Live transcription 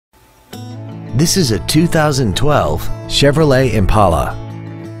This is a 2012 Chevrolet Impala.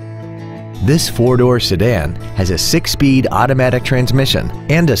 This four-door sedan has a 6-speed automatic transmission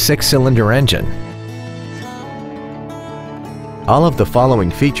and a 6-cylinder engine. All of the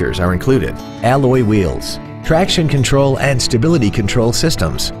following features are included: alloy wheels, traction control and stability control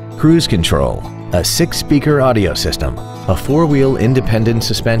systems, cruise control, a 6-speaker audio system, a 4-wheel independent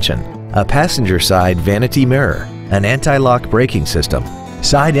suspension, a passenger side vanity mirror, an anti-lock braking system,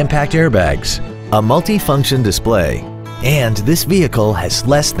 side impact airbags, a multi-function display, and this vehicle has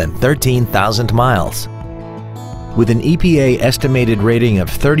less than 13,000 miles. With an EPA estimated rating of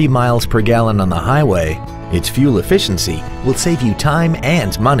 30 miles per gallon on the highway, its fuel efficiency will save you time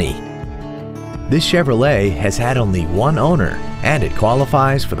and money. This Chevrolet has had only one owner and it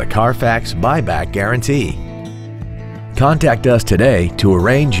qualifies for the Carfax buyback guarantee. Contact us today to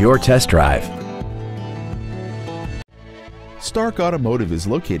arrange your test drive. Stark Automotive is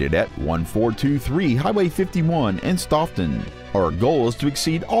located at 1423 Highway 51 in Stoughton. Our goal is to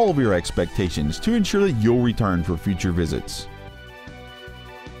exceed all of your expectations to ensure that you'll return for future visits.